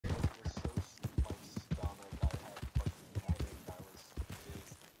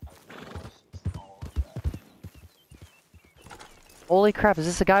Holy crap, is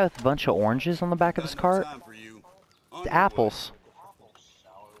this a guy with a bunch of oranges on the back of his cart? It's apples.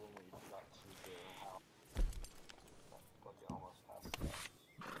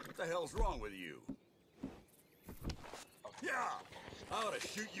 What the hell's wrong with you? Yeah, I ought to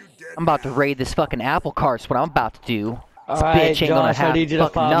shoot you dead. I'm about to raid this fucking apple cart's what I'm about to do. This Alright, bitch ain't gonna Josh, have I need you to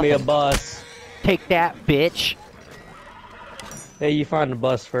fucking find nothing. me a bus. Take that, bitch. Hey, you find the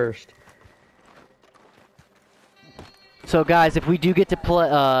bus first. So guys, if we do get to play,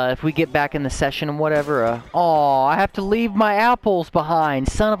 if we get back in the session and whatever, oh, I have to leave my apples behind,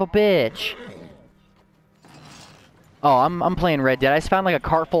 son of a bitch. Oh, I'm playing Red Dead. I just found like a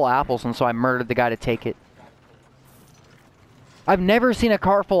cart full of apples, and so I murdered the guy to take it. I've never seen a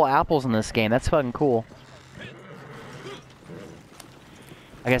cart full of apples in this game. That's fucking cool.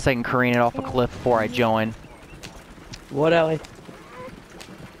 I guess I can careen it off a cliff before I join. What, Ellie?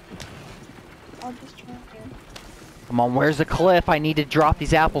 I'll just try to. Come on, where's the cliff? I need to drop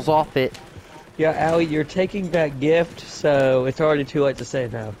these apples off it. Yeah, Allie, you're taking that gift, so it's already too late to say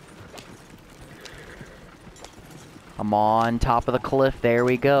no. I'm on top of the cliff. There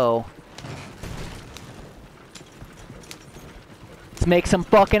we go. Let's make some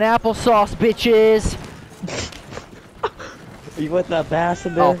fucking applesauce, bitches! You want that bass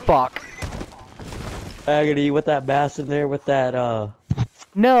in there? Oh, fuck. Agony, you want that bass in there with that,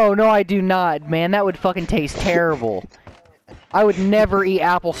 No, I do not, man. That would fucking taste terrible. I would never eat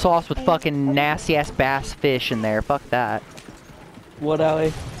applesauce with fucking nasty-ass bass fish in there. Fuck that. What,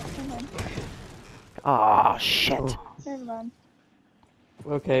 Allie? Aw, shit. Never mind.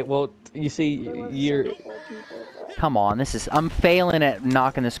 Okay, well, you see, you're... Come on, this is... I'm failing at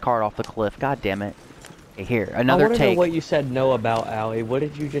knocking this cart off the cliff. God damn it. Okay, here, another I want to take. know what you said no about, Allie. What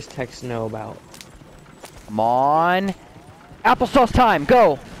did you just text no about? Come on. Applesauce time,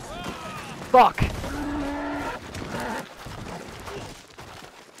 go! Fuck.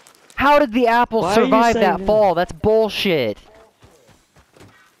 How did the apples Why are you survive saying that no? fall? That's bullshit.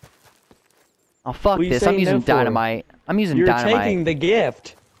 Oh, fuck What are you this. I'm saying using no for? dynamite. I'm using You're dynamite. taking the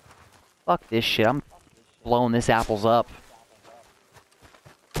gift. Fuck this shit. I'm blowing this apples up.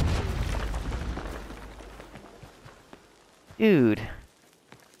 Dude.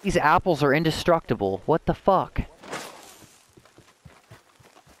 These apples are indestructible. What the fuck?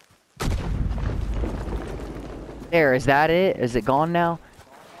 There, is that it? Is it gone now?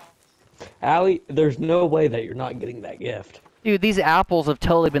 Allie, there's no way that you're not getting that gift. Dude, these apples have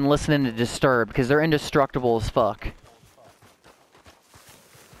totally been listening to Disturbed because they're indestructible as fuck.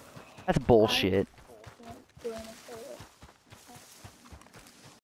 That's bullshit.